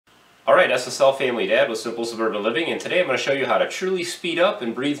Alright, SSL Family Dad with Simple Suburban Living, and today I'm going to show you how to truly speed up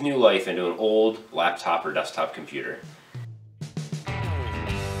and breathe new life into an old laptop or desktop computer.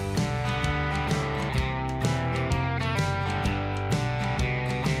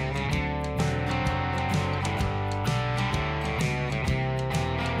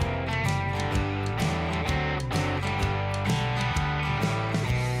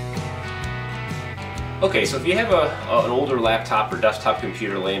 Okay, so if you have an older laptop or desktop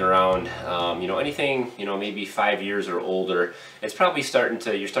computer laying around, anything, maybe 5 years or older, it's probably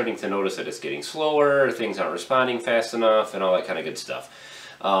you're starting to notice that it's getting slower, things aren't responding fast enough, and all that kind of good stuff.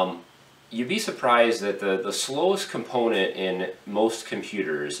 You'd be surprised that the slowest component in most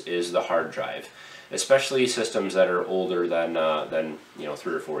computers is the hard drive, especially systems that are older than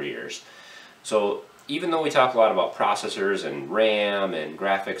 3 or 4 years. So even though we talk a lot about processors and RAM and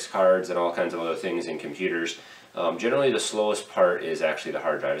graphics cards and all kinds of other things in computers, generally the slowest part is actually the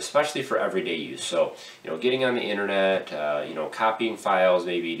hard drive, especially for everyday use. So, getting on the internet, copying files,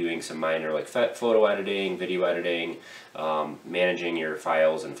 maybe doing some minor like photo editing, video editing, managing your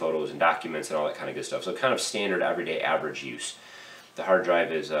files and photos and documents and all that kind of good stuff. So kind of standard everyday average use. The hard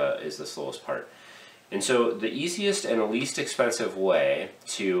drive is the slowest part. And so the easiest and least expensive way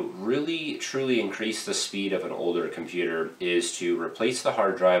to really truly increase the speed of an older computer is to replace the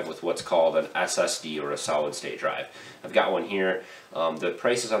hard drive with what's called an SSD, or a solid state drive. I've got one here. The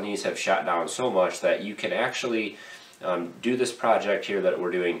prices on these have shot down so much that you can actually do this project here that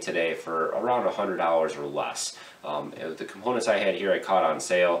we're doing today for around $100 or less. The components I had here I caught on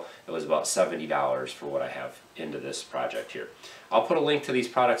sale. It was about $70 for what I have into this project here. I'll put a link to these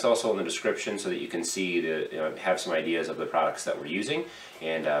products also in the description so that you can see, have some ideas of the products that we're using,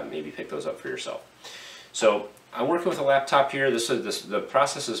 and maybe pick those up for yourself. So I'm working with a laptop here. The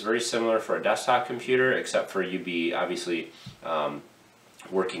process is very similar for a desktop computer, except for you'd be obviously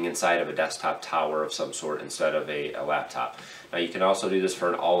working inside of a desktop tower of some sort instead of a laptop. Now you can also do this for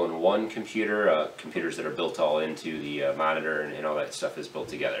an all-in-one computer, computers that are built all into the monitor and all that stuff is built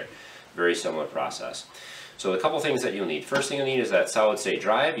together. Very similar process. So a couple things that you'll need. First thing you'll need is that solid state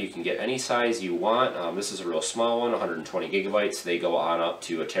drive. You can get any size you want. This is a real small one, 120 gigabytes. They go on up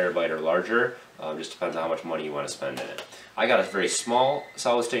to a terabyte or larger. Just depends on how much money you want to spend in it. I got a very small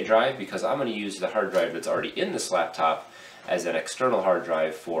solid state drive because I'm going to use the hard drive that's already in this laptop as an external hard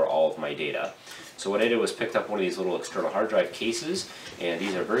drive for all of my data. So what I did was picked up one of these little external hard drive cases, and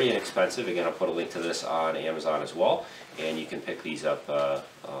these are very inexpensive. Again, I'll put a link to this on Amazon as well, and you can pick these up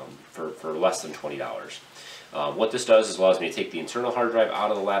for less than $20. What this does is allows me to take the internal hard drive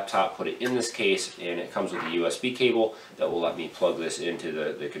out of the laptop, put it in this case, and it comes with a USB cable that will let me plug this into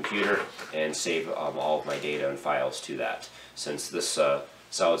the computer and save all of my data and files to that. Since this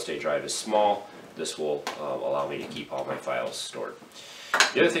solid state drive is small, this will allow me to keep all my files stored.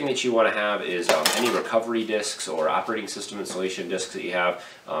 The other thing that you want to have is any recovery disks or operating system installation disks that you have.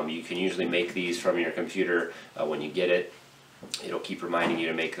 You can usually make these from your computer when you get it. It'll keep reminding you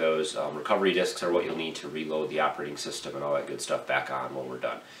to make those. Recovery disks are what you'll need to reload the operating system and all that good stuff back on when we're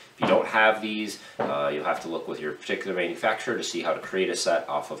done. If you don't have these, you'll have to look with your particular manufacturer to see how to create a set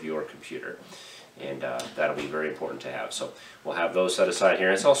off of your computer. And that'll be very important to have. So we'll have those set aside here.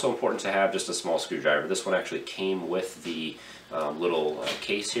 And it's also important to have just a small screwdriver. This one actually came with the little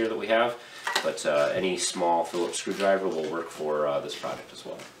case here that we have, but any small Phillips screwdriver will work for this project as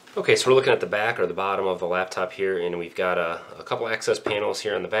well. Okay, so we're looking at the back or the bottom of the laptop here, and we've got a couple access panels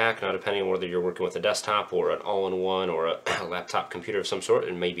here on the back. Now, depending on whether you're working with a desktop or an all-in-one or a laptop computer of some sort,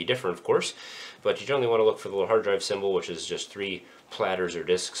 it may be different, of course, but you generally want to look for the little hard drive symbol, which is just 3 platters or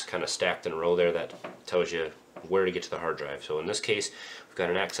disks kind of stacked in a row there. That tells you where to get to the hard drive. So in this case, we've got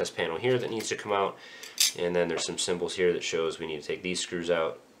an access panel here that needs to come out, and then there's some symbols here that shows we need to take these screws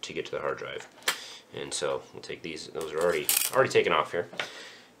out to get to the hard drive. And so we'll take these; those are already taken off here.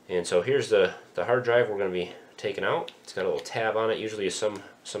 And so here's the hard drive we're going to be taking out. It's got a little tab on it, usually is some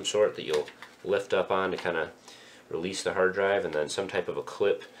sort that you'll lift up on to kind of release the hard drive, and then some type of a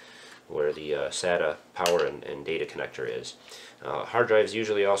clip where the SATA power and data connector is. Hard drives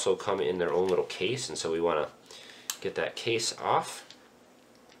usually also come in their own little case, and so we want to get that case off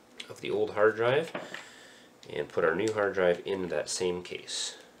of the old hard drive and put our new hard drive in that same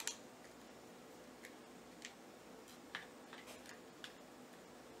case.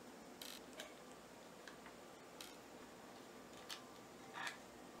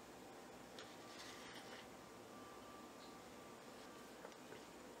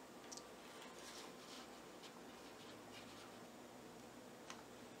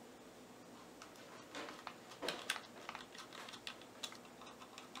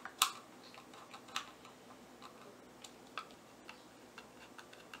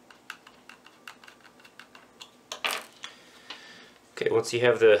 Okay, once you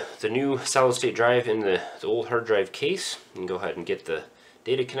have the new solid state drive in the old hard drive case, you can go ahead and get the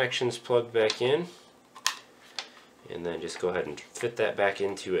data connections plugged back in, and then just go ahead and fit that back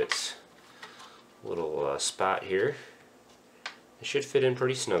into its little spot here. It should fit in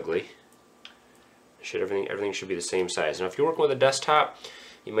pretty snugly. Everything should be the same size. Now if you're working with a desktop,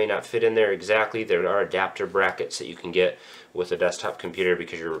 you may not fit in there exactly. There are adapter brackets that you can get with a desktop computer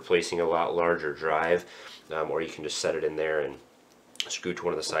because you're replacing a lot larger drive, or you can just set it in there and screw to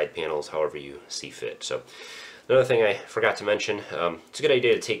one of the side panels however you see fit. So another thing I forgot to mention, it's a good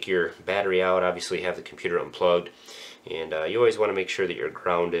idea to take your battery out, obviously have the computer unplugged, and you always want to make sure that you're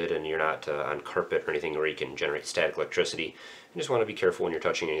grounded and you're not on carpet or anything where you can generate static electricity. You just want to be careful when you're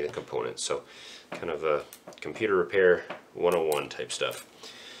touching any of the components. So kind of a computer repair 101 type stuff.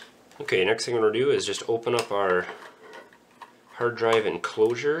 Okay, next thing we're going to do is just open up our hard drive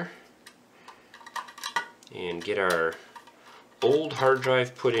enclosure and get our old hard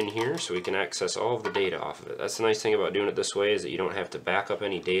drive put in here so we can access all of the data off of it. That's the nice thing about doing it this way, is that you don't have to back up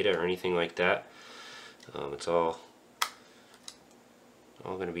any data or anything like that. It's all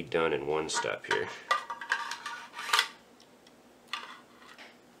going to be done in one step here.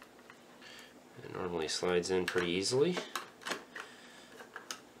 It normally slides in pretty easily.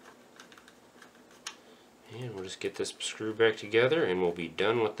 And we'll just get this screwed back together and we'll be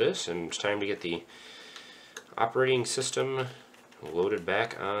done with this, and it's time to get the operating system loaded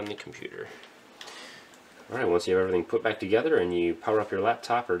back on the computer. Alright, once you have everything put back together and you power up your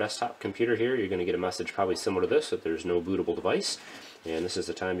laptop or desktop computer here, you're going to get a message probably similar to this, that there's no bootable device. And this is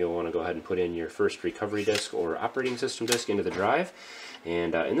the time you'll want to go ahead and put in your first recovery disk or operating system disk into the drive.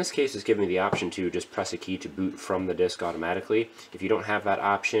 And in this case, it's giving me the option to just press a key to boot from the disk automatically. If you don't have that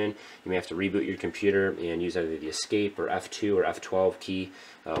option, you may have to reboot your computer and use either the escape or F2 or F12 key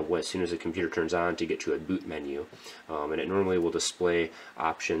as soon as the computer turns on to get to a boot menu. And it normally will display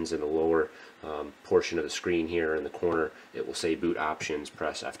options in the lower portion of the screen here in the corner. It will say boot options,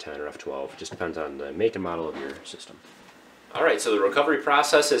 press F10 or F12. It just depends on the make and model of your system. Alright, so the recovery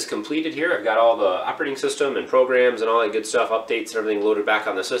process is completed here. I've got all the operating system and programs and all that good stuff, updates and everything loaded back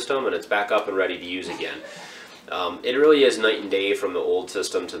on the system, and it's back up and ready to use again. It really is night and day from the old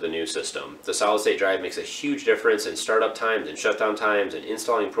system to the new system. The solid state drive makes a huge difference in startup times and shutdown times and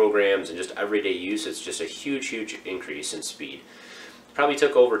installing programs and just everyday use. It's just a huge increase in speed. Probably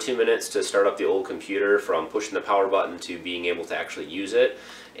took over 2 minutes to start up the old computer from pushing the power button to being able to actually use it,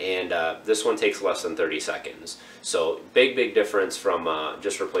 and this one takes less than 30 seconds. So big difference from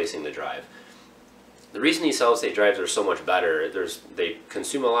just replacing the drive. The reason these solid state drives are so much better, they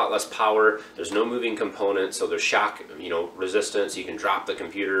consume a lot less power, there's no moving components, so there's shock resistance. You can drop the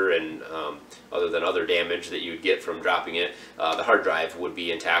computer, and other than other damage that you would get from dropping it, the hard drive would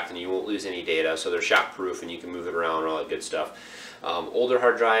be intact and you won't lose any data. So they're shock proof and you can move it around and all that good stuff. Older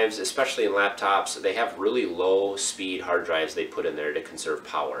hard drives, especially in laptops, they have really low speed hard drives they put in there to conserve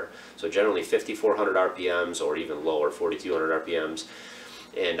power. So generally 5400 RPMs or even lower, 4200 RPMs.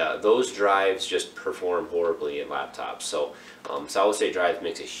 And those drives just perform horribly in laptops. So solid state drive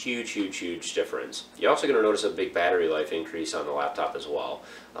makes a huge difference. You're also going to notice a big battery life increase on the laptop as well.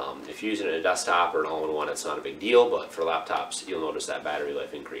 If you're using it in a desktop or an all-in-one, it's not a big deal, but for laptops you'll notice that battery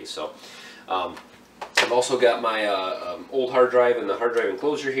life increase. So I've also got my old hard drive and the hard drive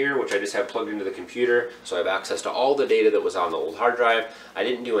enclosure here, which I just have plugged into the computer, so I have access to all the data that was on the old hard drive. I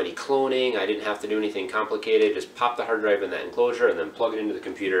didn't do any cloning, I didn't have to do anything complicated, just pop the hard drive in that enclosure and then plug it into the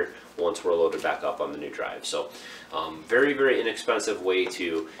computer once we're loaded back up on the new drive. So very inexpensive way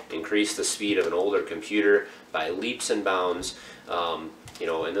to increase the speed of an older computer by leaps and bounds.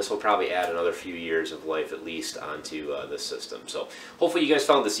 And this will probably add another few years of life at least onto this system. So hopefully you guys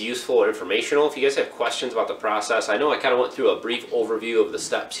found this useful or informational. If you guys have questions about the process, I know I kind of went through a brief overview of the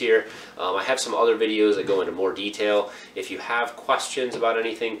steps here. I have some other videos that go into more detail. If you have questions about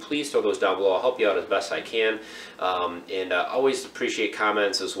anything, please throw those down below. I'll help you out as best I can. Always appreciate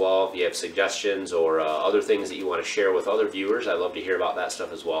comments as well. If you have suggestions or other things that you want to share with other viewers, I'd love to hear about that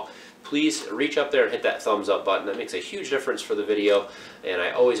stuff as well. Please reach up there and hit that thumbs up button. That makes a huge difference for the video, and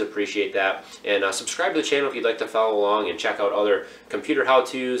I always appreciate that. And subscribe to the channel if you'd like to follow along and check out other computer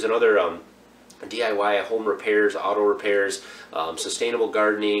how-tos and other DIY home repairs, auto repairs, sustainable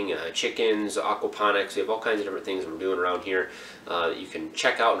gardening, chickens, aquaponics. We have all kinds of different things we're doing around here that you can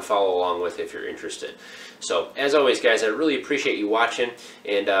check out and follow along with if you're interested. So as always guys, I really appreciate you watching,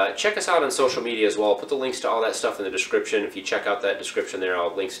 and check us out on social media as well. I'll put the links to all that stuff in the description. If you check out that description there, I'll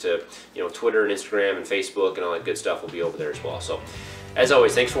have links to Twitter and Instagram and Facebook and all that good stuff will be over there as well. So as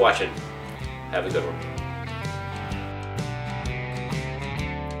always, thanks for watching. Have a good one.